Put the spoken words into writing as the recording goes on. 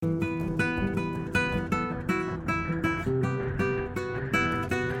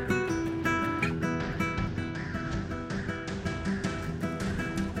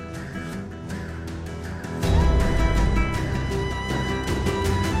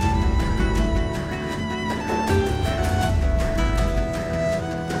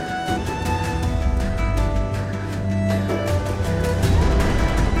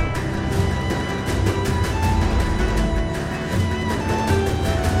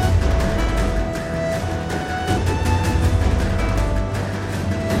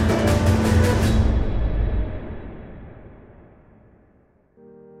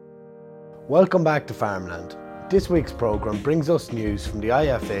Welcome back to FarmLand. This week's programme brings us news from the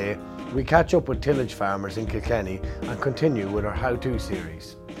IFA, we catch up with tillage farmers in Kilkenny and continue with our how-to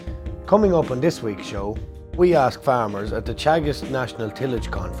series. Coming up on this week's show, we ask farmers at the Teagasc National Tillage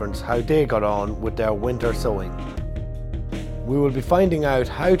Conference how they got on with their winter sowing. We will be finding out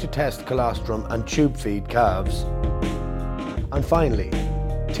how to test colostrum and tube feed calves. And finally,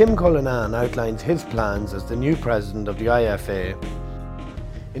 Tim Cullinan outlines his plans as the new president of the IFA.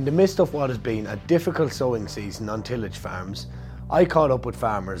 In the midst of what has been a difficult sowing season on tillage farms, I caught up with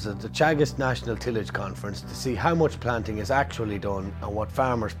farmers at the Teagasc National Tillage Conference to see how much planting is actually done and what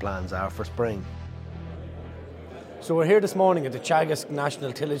farmers' plans are for spring. So we're here this morning at the Teagasc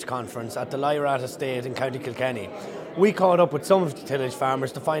National Tillage Conference at the Lyrat Estate in County Kilkenny. We caught up with some of the tillage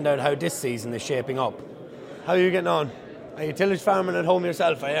farmers to find out how this season is shaping up. How are you getting on? Are you tillage farming at home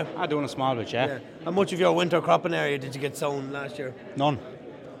yourself, are you? I'm doing a small bit, yeah. How much of your winter cropping area did you get sown last year? None.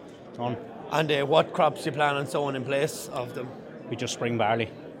 And what crops do you plan on sowing in place of them? We just spring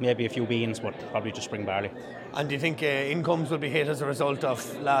barley. Maybe a few beans, but probably just spring barley. And do you think incomes will be hit as a result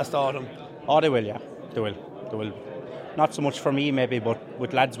of last autumn? Oh, they will, yeah. They will. Not so much for me, maybe, but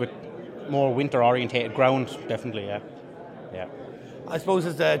with lads with more winter-orientated ground, definitely, yeah. I suppose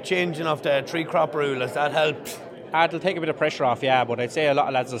it's the changing of the tree crop rule. Has that helped? It'll take a bit of pressure off, yeah, but I'd say a lot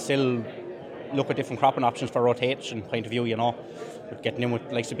of lads will still look at different cropping options for rotation point of view, you know. With getting in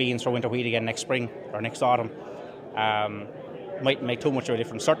with like the beans for winter wheat again next spring or next autumn. Mightn't make too much of a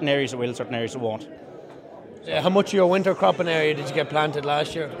difference. Certain areas it will, certain areas it won't. How much of your winter cropping area did you get planted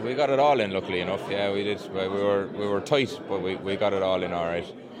last year? We got it all in, luckily enough. Yeah, we did. We were tight, but we got it all in all right.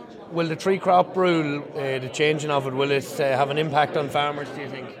 Will the tree crop rule, the changing of it, will it have an impact on farmers, do you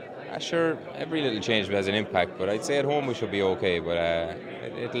think? Sure, every little change has an impact, but I'd say at home we should be okay. But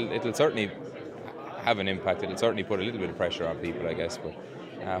it'll certainly have an impact. It'll certainly put a little bit of pressure on people, I guess. But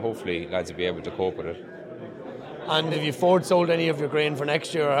hopefully lads will be able to cope with it. And have you forward sold any of your grain for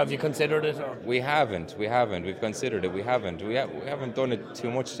next year, or have you considered it? Or? We haven't. We've considered it. We haven't done it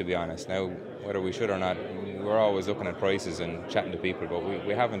too much, to be honest. Now, whether we should or not, we're always looking at prices and chatting to people, but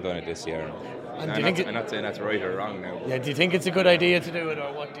we haven't done it this year. And I'm not saying that's right or wrong now. Yeah, do you think it's a good idea to do it,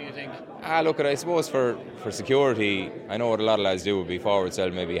 or what do you think? Look, I suppose for security, I know what a lot of lads do would be forward sell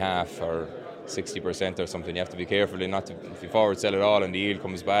maybe half or 60% or something. You have to be careful not to, if you forward sell it all and the yield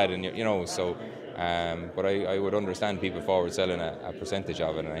comes bad, and you know, so. But I would understand people forward selling a percentage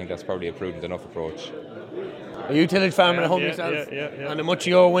of it, and I think that's probably a prudent enough approach. Are you tillage farming at home yourself? Yeah. And how much of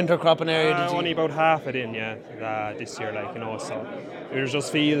your winter cropping area did you? Only about half it in, this year, so it was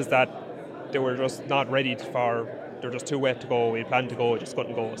just fields that they were just not ready they're just too wet to go. We planned to go, just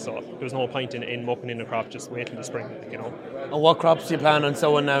couldn't go, so there was no point in mucking in the crop, just wait till the spring, And what crops do you plan on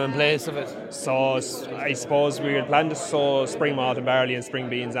sowing now in place of it? So I suppose we had planned to sow spring malt and barley and spring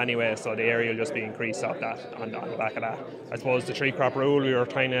beans anyway, so the area will just be increased off that, on the back of that. I suppose the tree crop rule,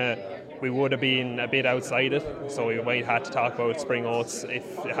 we would have been a bit outside it, so we might have to talk about spring oats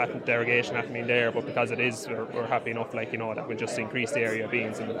if derogation hadn't been there, but because it is, we're happy enough, that we'll just increase the area of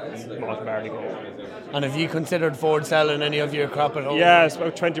beans and malt and barley grow. And have you considered forward selling any of your crop at home? Yeah, it's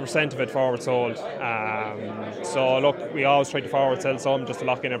about 20% of it forward sold. So look, we always try to forward sell some just to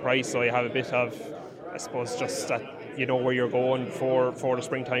lock in a price, so you have a bit of, I suppose, just that you know where you're going before the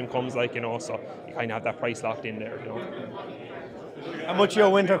springtime comes, so you kind of have that price locked in there. How much of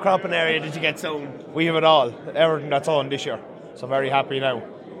your winter cropping area did you get sown? We have it all, everything that's on this year, so very happy now.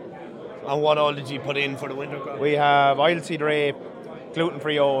 And what all did you put in for the winter crop? We have oilseed rape,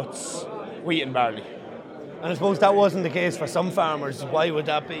 gluten-free oats, wheat and barley. And I suppose that wasn't the case for some farmers. Why would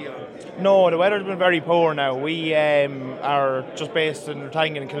that be? No, the weather's been very poor now. We are just based in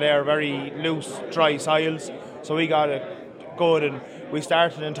Rothangan and Kildare, very loose, dry soils, so we got it good, and we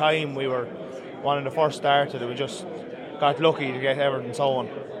started in time. We were one of the first started. We just got lucky to get everything sown.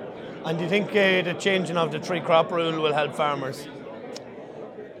 And do you think the changing of the tree crop rule will help farmers?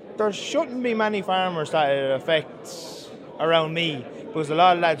 There shouldn't be many farmers that it affects around me, because a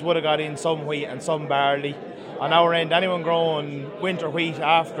lot of lads would have got in some wheat and some barley. On our end, anyone growing winter wheat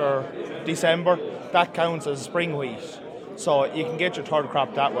after December, that counts as spring wheat. So you can get your third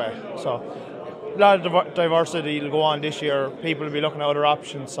crop that way. So a lot of diversity will go on this year. People will be looking at other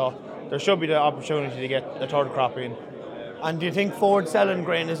options, so there should be the opportunity to get a third crop in. And do you think forward selling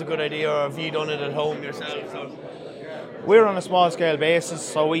grain is a good idea, or have you done it at home yourself? We're on a small scale basis,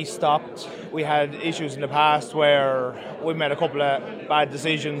 so we stopped. We had issues in the past where we made a couple of bad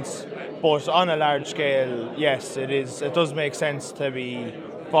decisions, but on a large scale, yes, it does make sense to be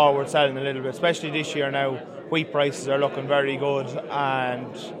forward selling a little bit, especially this year now. Wheat prices are looking very good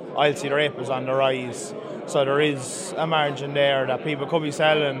and oilseed rape is on the rise, so there is a margin there that people could be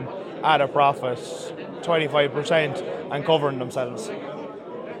selling at a profit, 25%, and covering themselves.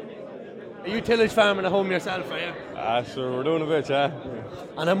 Are you tillage farming at home yourself, are you? Sure, we're doing a bit, yeah.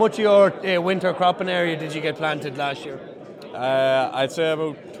 And how much of your winter cropping area did you get planted last year? I'd say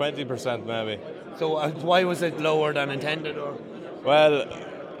about 20% maybe. So why was it lower than intended? Or? Well,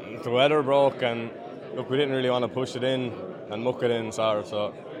 the weather broke and look, we didn't really want to push it in and muck it in,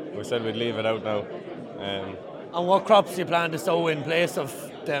 so we said we'd leave it out now. And what crops do you plan to sow in place of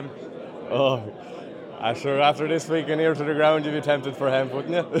them? Sure, after this week and ear to the ground, you'd be tempted for hemp,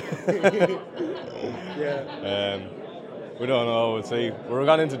 wouldn't you? Yeah. We don't know, we'll see. We were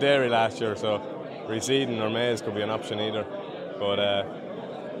gone into dairy last year, so reseeding or maize could be an option either. But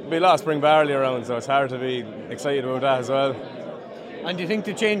there'll be a lot of spring barley around, so it's hard to be excited about that as well. And do you think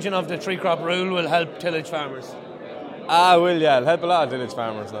the changing of the 3-crop rule will help tillage farmers? Will, yeah. It'll help a lot of tillage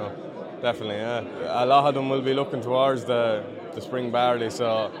farmers now. Definitely, yeah. A lot of them will be looking towards the spring barley,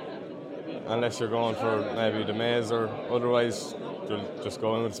 so unless you're going for maybe the maize or otherwise, you'll just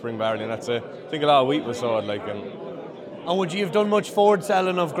go in with the spring barley and that's it. I think a lot of wheat was sowed, like. And would you have done much forward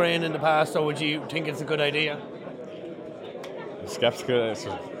selling of grain in the past, or would you think it's a good idea? I'm sceptical.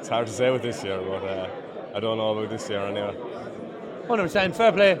 It's hard to say with this year, but I don't know about this year anyway. 100%,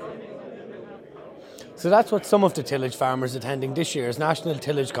 fair play. So that's what some of the tillage farmers attending this year's National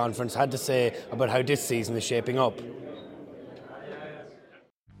Tillage Conference had to say about how this season is shaping up.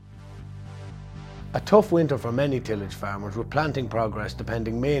 A tough winter for many tillage farmers, with planting progress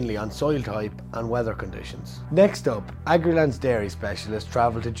depending mainly on soil type and weather conditions. Next up, AgriLand's dairy specialist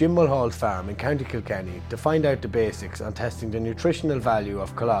travelled to Jim Mulhall's farm in County Kilkenny to find out the basics on testing the nutritional value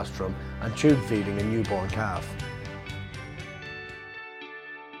of colostrum and tube feeding a newborn calf.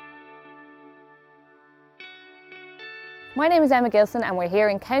 My name is Emma Gilson and we're here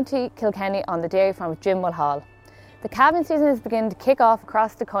in County Kilkenny on the dairy farm of Jim Mulhall. The calving season is beginning to kick off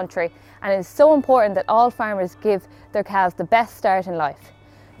across the country, and it is so important that all farmers give their calves the best start in life.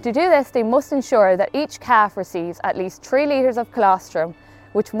 To do this, they must ensure that each calf receives at least 3 litres of colostrum,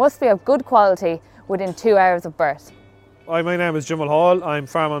 which must be of good quality, within 2 hours of birth. Hi, my name is Jim Mulhall. I'm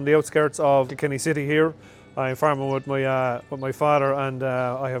farming on the outskirts of Kilkenny City here. I'm farming with my father, and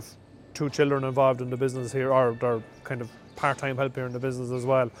I have 2 children involved in the business here, or they're kind of part-time help here in the business as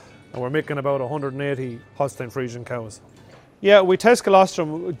well. And we're making about 180 Holstein Friesian cows. Yeah, we test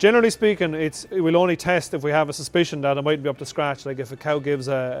colostrum. Generally speaking, we'll only test if we have a suspicion that it might be up to scratch. Like if a cow gives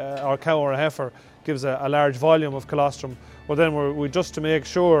or a heifer gives a large volume of colostrum, well then we just to make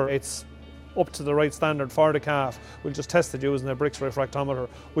sure it's up to the right standard for the calf, we'll just test it using a Brix refractometer.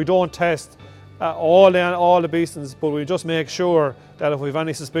 We don't test all the beastings, but we just make sure that if we have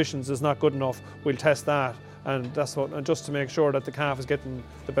any suspicions it's not good enough, we'll test that. And just to make sure that the calf is getting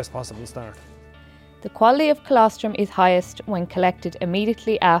the best possible start. The quality of colostrum is highest when collected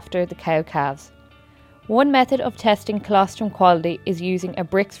immediately after the cow calves. One method of testing colostrum quality is using a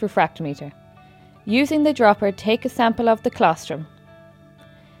Brix refractometer. Using the dropper, take a sample of the colostrum.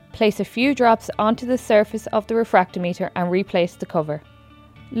 Place a few drops onto the surface of the refractometer and replace the cover.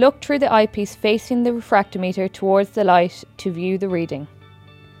 Look through the eyepiece facing the refractometer towards the light to view the reading.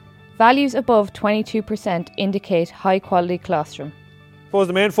 Values above 22% indicate high quality colostrum. I suppose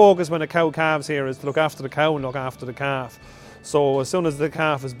the main focus when a cow calves here is to look after the cow and look after the calf. So as soon as the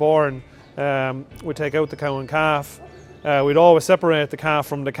calf is born, we take out the cow and calf. We'd always separate the calf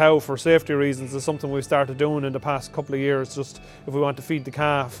from the cow for safety reasons. It's something we've started doing in the past couple of years. Just if we want to feed the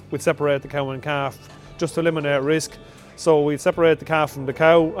calf, we'd separate the cow and calf just to eliminate risk. So we'd separate the calf from the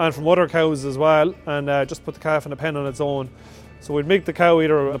cow and from other cows as well, and just put the calf in a pen on its own. So we'd milk the cow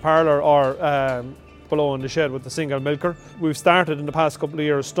either in the parlour or below in the shed with the single milker. We've started in the past couple of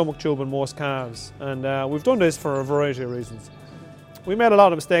years stomach tubing most calves, and we've done this for a variety of reasons. We made a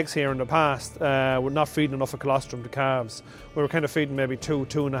lot of mistakes here in the past with not feeding enough of colostrum to calves. We were kind of feeding maybe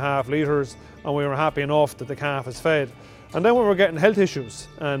 2.5 litres, and we were happy enough that the calf is fed. And then we were getting health issues,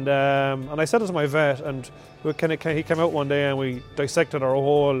 and I said it to my vet, and he came out one day and we dissected our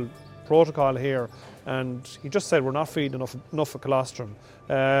whole protocol here. And he just said we're not feeding enough of colostrum.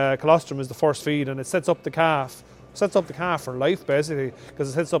 Colostrum is the first feed, and it sets up the calf for life basically, because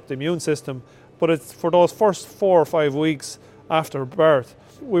it sets up the immune system. But it's for those first 4 or 5 weeks after birth,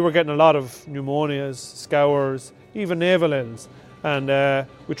 we were getting a lot of pneumonias, scours, even navel ills, and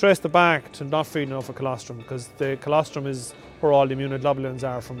we traced it back to not feeding enough of colostrum, because the colostrum is where all the immunoglobulins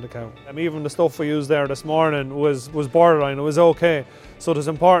are from the cow. Even the stuff we used there this morning was borderline, it was okay. So it's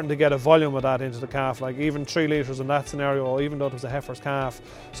important to get a volume of that into the calf, like even 3 litres in that scenario, even though it was a heifer's calf.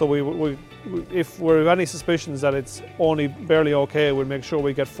 So if we have any suspicions that it's only barely okay, we'll make sure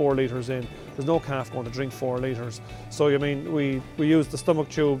we get 4 litres in. There's no calf going to drink 4 litres. So we use the stomach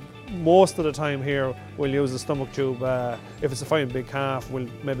tube. Most of the time here we'll use the stomach tube. If it's a fine big calf, we'll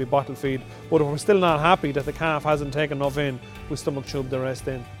maybe bottle feed. But if we're still not happy that the calf hasn't taken enough in, we'll stomach tube the rest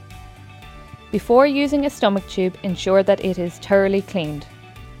in. Before using a stomach tube, ensure that it is thoroughly cleaned.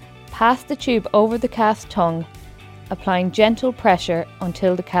 Pass the tube over the calf's tongue, applying gentle pressure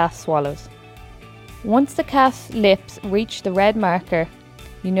until the calf swallows. Once the calf's lips reach the red marker,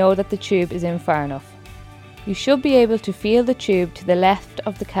 you know that the tube is in far enough. You should be able to feel the tube to the left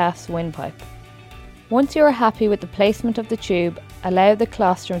of the calf's windpipe. Once you are happy with the placement of the tube, allow the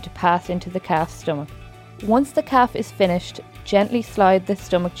colostrum to pass into the calf's stomach. Once the calf is finished, gently slide the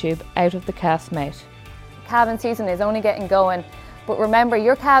stomach tube out of the calf's mouth. Calving season is only getting going, but remember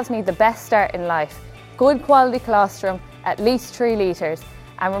your calves need the best start in life. Good quality colostrum, at least 3 litres.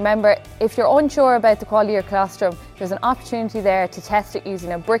 And remember, if you're unsure about the quality of your colostrum, there's an opportunity there to test it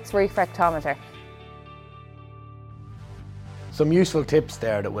using a Brix refractometer. Some useful tips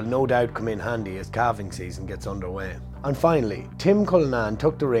there that will no doubt come in handy as calving season gets underway. And finally, Tim Cullinan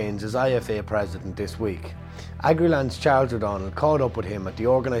took the reins as IFA president this week. Agriland's Charles O'Donnell caught up with him at the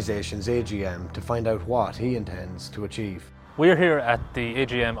organisation's AGM to find out what he intends to achieve. We're here at the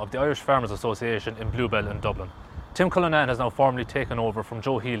AGM of the Irish Farmers Association in Bluebell in Dublin. Tim Cullinan has now formally taken over from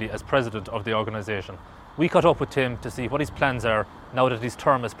Joe Healy as president of the organisation. We caught up with Tim to see what his plans are now that his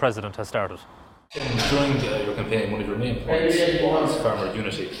term as president has started. During your campaign, one of your main points was farmer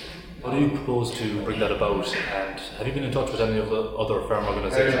unity. How do you propose to bring that about, and have you been in touch with any of the other farm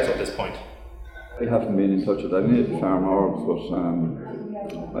organisations at this point? I haven't been in touch with any of the farm orgs,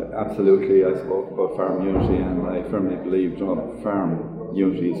 but absolutely I spoke about farm unity, and I firmly believe farm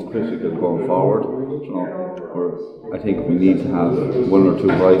unity is critical going forward. I think we need to have 1 or 2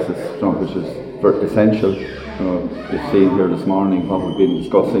 voices, which is very essential. You've seen here this morning what we've been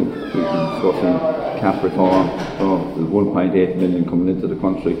discussing. We've been discussing cap reform. There's 1.8 million coming into the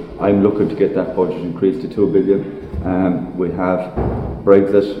country. I'm looking to get that budget increased to 2 billion. We have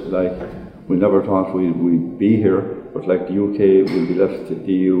Brexit, we never thought we'd be here, but the UK will be left to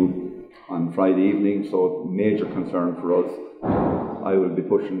the EU on Friday evening, so major concern for us. I will be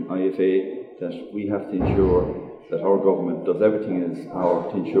pushing IFA that we have to ensure that our government does everything in its power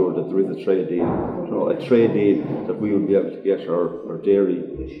to ensure that there is a trade deal. A trade deal that we will be able to get our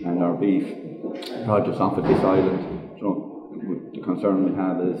dairy and our beef produce off of this island. The concern we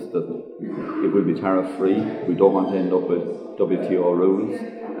have is that it will be tariff free. We don't want to end up with WTO rules,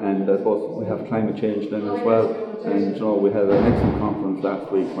 and I suppose we have climate change then as well. And we had an excellent conference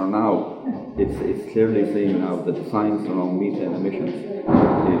last week where now it's clearly seen now that the science around methane emissions,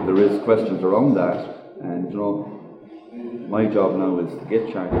 there is questions around that, and my job now is to get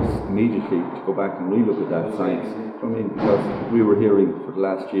Teagasc immediately to go back and relook at that science. Because we were hearing for the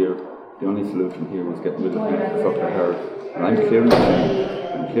last year the only solution here was getting rid of the sucker herd. And I'm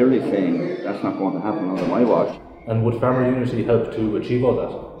clearly saying that's not going to happen under my watch. And would farmer unity help to achieve all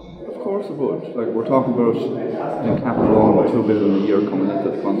that? Of course it would. We're talking about capital loan, 2 billion a year coming into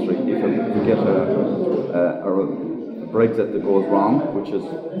the country. If we get a Brexit that goes wrong, which is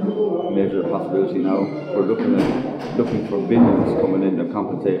a major possibility now, we're looking for billions coming in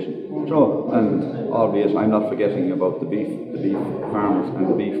compensation. And albeit I'm not forgetting about the beef farmers and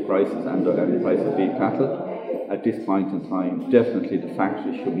the beef prices and the price of beef cattle. At this point in time, definitely the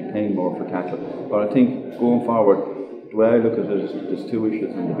factories should be paying more for cattle. But I think going forward, the way I look at it is there's 2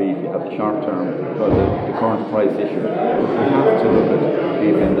 issues in the beef. You have the short term, the current price issue. We have to look at the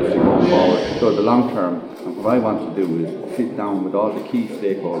beef industry going forward. So the long term, and what I want to do is sit down with all the key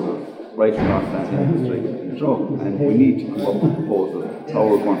stakeholders right across that industry. And we need to come up with proposals how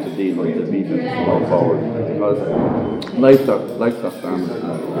we're going to deal with the beef industry going forward. Because livestock farmers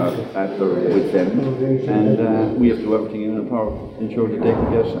are at their wit's end, and we have to do everything in our power to ensure that they can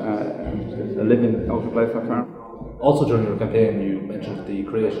get a living out of livestock farm. Also during your campaign you mentioned the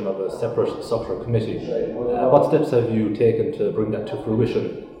creation of a separate sucker committee. What steps have you taken to bring that to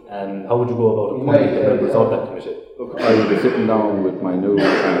fruition, and how would you go about appointing the members of that committee? I will be sitting down with my new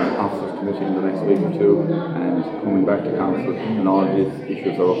officers committee in the next week or 2 and coming back to council, and all these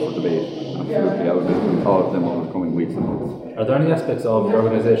issues are up for debate. Absolutely, I will do all of them over the coming weeks and months. Are there any aspects of the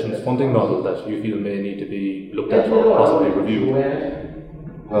organisation's funding model that you feel may need to be looked at or possibly reviewed?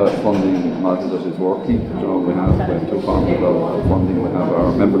 Funding model that is working. We have 2 forms of funding. We have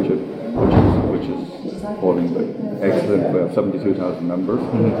our membership, which is voting excellent. We have 72,000 members,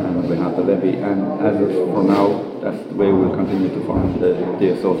 and we have the levy. And as of for now, that's the way we'll continue to fund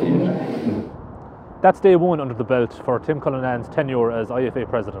the association. That's day one under the belt for Tim Cullinan's tenure as IFA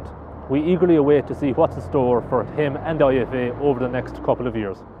president. We eagerly await to see what's in store for him and the IFA over the next couple of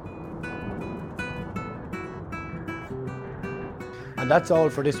years. And that's all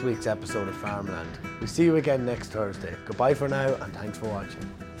for this week's episode of FarmLand. We'll see you again next Thursday. Goodbye for now, and thanks for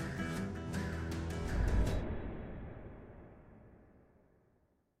watching.